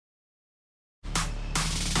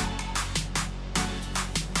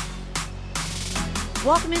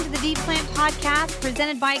Welcome into the Deep Slant Podcast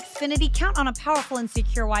presented by Xfinity. Count on a powerful and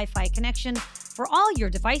secure Wi-Fi connection for all your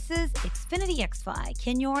devices. Xfinity XFi.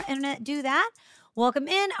 Can your internet do that? Welcome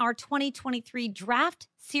in. Our 2023 draft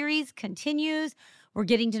series continues. We're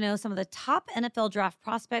getting to know some of the top NFL draft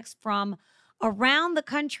prospects from around the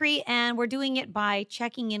country, and we're doing it by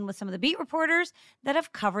checking in with some of the beat reporters that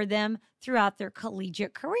have covered them throughout their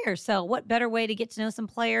collegiate career. So what better way to get to know some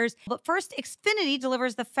players? But first, Xfinity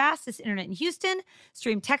delivers the fastest internet in Houston.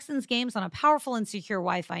 Stream Texans games on a powerful and secure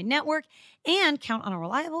Wi-Fi network, and count on a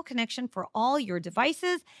reliable connection for all your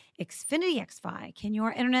devices. Xfinity XFi. Can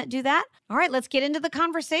your internet do that? All right, let's get into the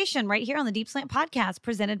conversation right here on the Deep Slant Podcast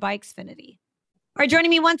presented by Xfinity. All right,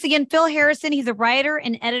 joining me once again, Phil Harrison. He's a writer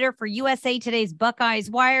and editor for USA Today's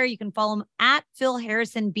Buckeyes Wire. You can follow him at Phil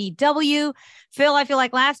Harrison BW. Phil, I feel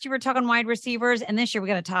like last year we were talking wide receivers, and this year we're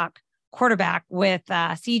going to talk quarterback with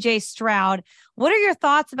CJ Stroud. What are your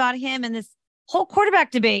thoughts about him and this whole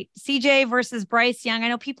quarterback debate, CJ versus Bryce Young? I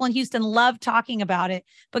know people in Houston love talking about it,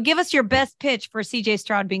 but give us your best pitch for CJ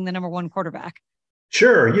Stroud being the number one quarterback.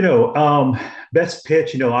 Sure. Best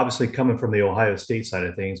pitch, obviously coming from the Ohio State side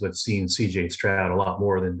of things, we've seen CJ Stroud a lot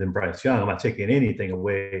more than Bryce Young. I'm not taking anything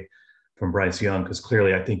away from Bryce Young because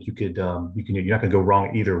clearly I think you're not going to go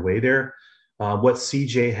wrong either way there. What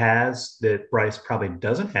CJ has that Bryce probably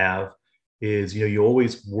doesn't have is, you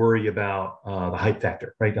always worry about the height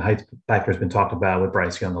factor, right? The height factor has been talked about with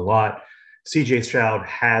Bryce Young a lot. CJ Stroud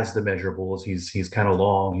has the measurables. He's kind of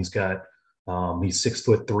long. He's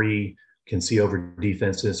 6'3", can see over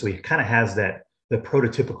defenses. So he kind of has the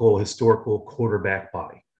prototypical historical quarterback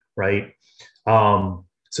body, right? So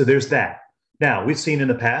there's that. Now, we've seen in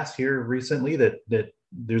the past here recently that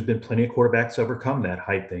there's been plenty of quarterbacks overcome that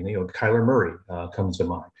height thing. Kyler Murray comes to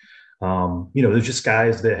mind. There's just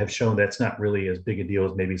guys that have shown that's not really as big a deal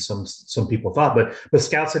as maybe some people thought. But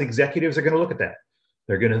scouts and executives are going to look at that.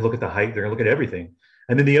 They're going to look at the height. They're going to look at everything.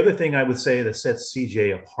 And then the other thing I would say that sets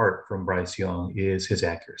CJ apart from Bryce Young is his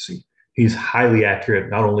accuracy. He's highly accurate,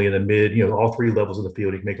 not only in the mid, all three levels of the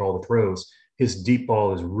field. He can make all the throws. His deep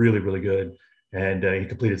ball is really, really good. And he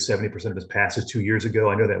completed 70% of his passes 2 years ago.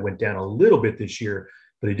 I know that went down a little bit this year,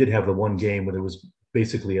 but he did have the one game where there was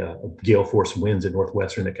basically a gale force winds at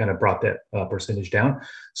Northwestern that kind of brought that percentage down.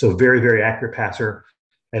 So very, very accurate passer.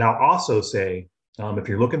 And I'll also say, if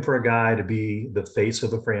you're looking for a guy to be the face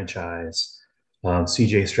of a franchise,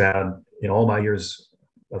 CJ Stroud, in all my years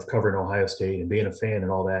of covering Ohio State and being a fan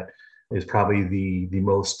and all that, is probably the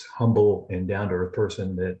most humble and down-to-earth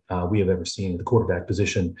person that we have ever seen in the quarterback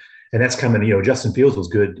position. And that's coming, Justin Fields was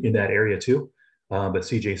good in that area too. But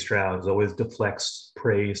CJ Stroud has always deflects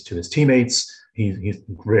praise to his teammates. He's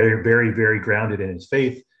very, very, very grounded in his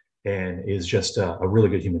faith and is just a really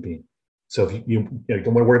good human being. So if you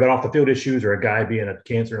don't want to worry about off-the-field issues or a guy being a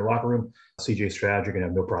cancer in the locker room, CJ Stroud, you're going to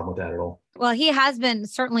have no problem with that at all. Well, he has been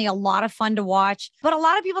certainly a lot of fun to watch, but a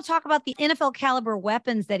lot of people talk about the NFL caliber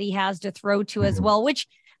weapons that he has to throw to as well, which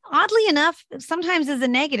oddly enough, sometimes is a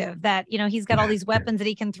negative that, he's got all these weapons that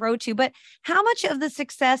he can throw to. But how much of the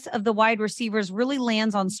success of the wide receivers really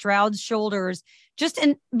lands on Stroud's shoulders, just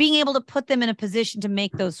in being able to put them in a position to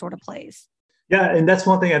make those sort of plays? Yeah, and that's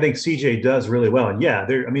one thing I think CJ does really well. And yeah,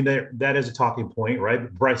 that is a talking point, right?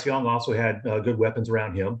 Bryce Young also had good weapons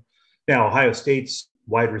around him. Now, Ohio State's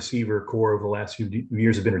wide receiver core over the last few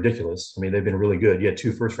years have been ridiculous. I mean, they've been really good. You had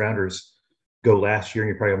 2 first-rounders go last year,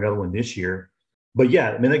 and you probably have another one this year. But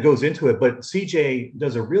yeah, that goes into it. But CJ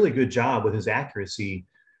does a really good job with his accuracy.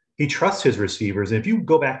 He trusts his receivers. And if you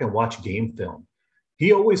go back and watch game film,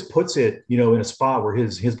 he always puts it, in a spot where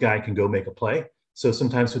his guy can go make a play. So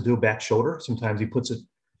sometimes he'll do a back shoulder. Sometimes he puts it,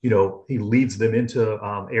 he leads them into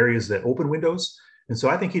areas that open windows. And so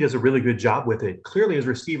I think he does a really good job with it. Clearly, his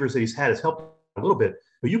receivers that he's had has helped a little bit,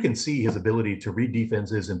 but you can see his ability to read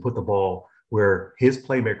defenses and put the ball where his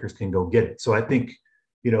playmakers can go get it. So I think,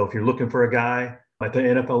 if you're looking for a guy at the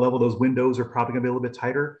NFL level, those windows are probably going to be a little bit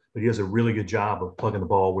tighter, but he does a really good job of plugging the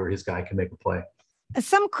ball where his guy can make a play.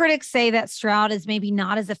 Some critics say that Stroud is maybe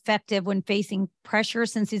not as effective when facing pressure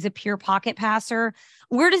since he's a pure pocket passer.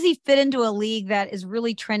 Where does he fit into a league that is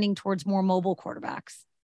really trending towards more mobile quarterbacks?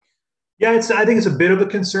 Yeah, I think it's a bit of a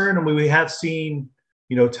concern. I mean, we have seen,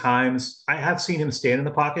 times I have seen him stand in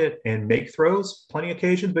the pocket and make throws plenty of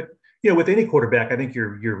occasions, but with any quarterback, I think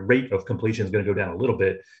your rate of completion is going to go down a little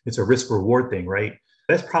bit. It's a risk reward thing, right?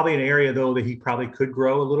 That's probably an area though that he probably could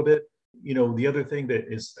grow a little bit. The other thing that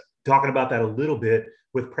is talking about that a little bit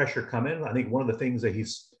with pressure coming, I think one of the things that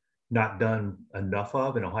he's not done enough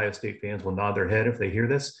of, and Ohio State fans will nod their head if they hear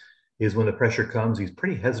this, is when the pressure comes, he's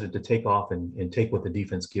pretty hesitant to take off and take what the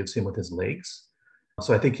defense gives him with his legs.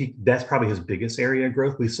 So I think that's probably his biggest area of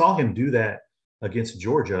growth. We saw him do that against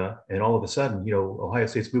Georgia, and all of a sudden, Ohio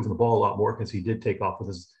State's moving the ball a lot more because he did take off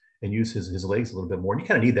with and use his legs a little bit more. And you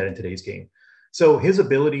kind of need that in today's game. So his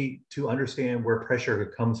ability to understand where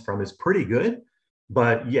pressure comes from is pretty good.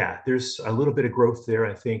 But yeah, there's a little bit of growth there,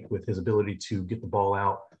 I think, with his ability to get the ball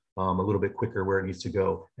out a little bit quicker where it needs to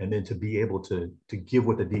go, and then to be able to give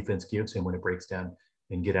what the defense gives him when it breaks down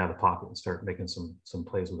and get out of the pocket and start making some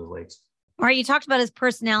plays with his legs. All right, you talked about his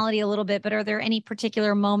personality a little bit, but are there any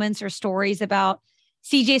particular moments or stories about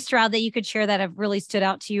CJ Stroud that you could share that have really stood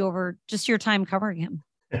out to you over just your time covering him?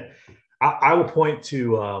 I will point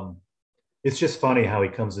to it's just funny how he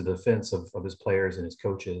comes to the defense of his players and his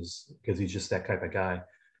coaches, because he's just that type of guy.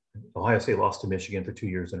 Ohio State lost to Michigan for 2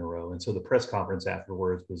 years in a row. And so the press conference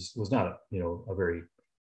afterwards was not a very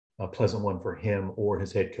pleasant one for him or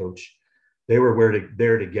his head coach. They were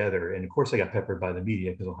there together. And of course, they got peppered by the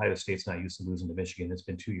media because Ohio State's not used to losing to Michigan. It's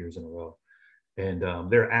been 2 years in a row. And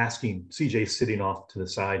they're asking, CJ's sitting off to the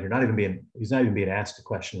side. He's not even being asked a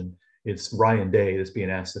question. It's Ryan Day that's being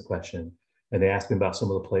asked the question. And they ask him about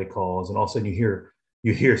some of the play calls. And all of a sudden you hear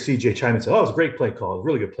CJ chime in and say, "Oh, it was a great play call. It was a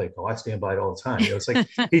really good play call. I stand by it all the time." It's like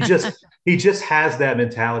he just has that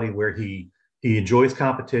mentality where he enjoys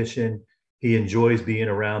competition. He enjoys being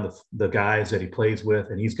around the guys that he plays with,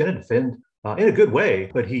 and he's going to defend in a good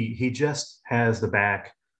way. But he just has the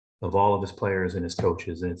back of all of his players and his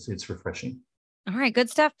coaches, and it's refreshing. All right, good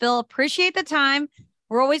stuff, Phil. Appreciate the time.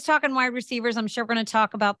 We're always talking wide receivers. I'm sure we're going to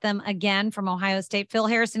talk about them again from Ohio State. Phil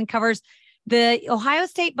Harrison covers the Ohio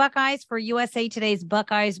State Buckeyes for USA Today's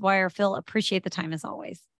Buckeyes Wire. Phil, appreciate the time as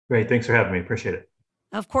always. Great. Thanks for having me. Appreciate it.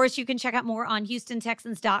 Of course, you can check out more on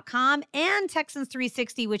HoustonTexans.com and Texans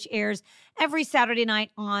 360, which airs every Saturday night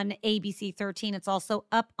on ABC 13. It's also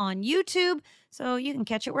up on YouTube, so you can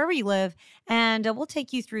catch it wherever you live. And we'll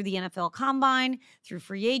take you through the NFL Combine, through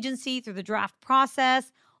free agency, through the draft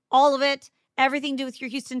process, all of it, everything to do with your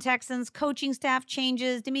Houston Texans, coaching staff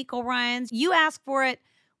changes, DeMeco Ryans. You ask for it.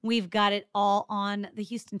 We've got it all on the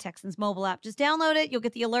Houston Texans mobile app. Just download it. You'll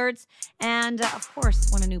get the alerts. And, of course,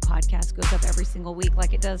 when a new podcast goes up every single week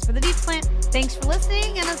like it does for the Deep Slant. Thanks for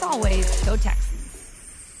listening. And as always, go Texans.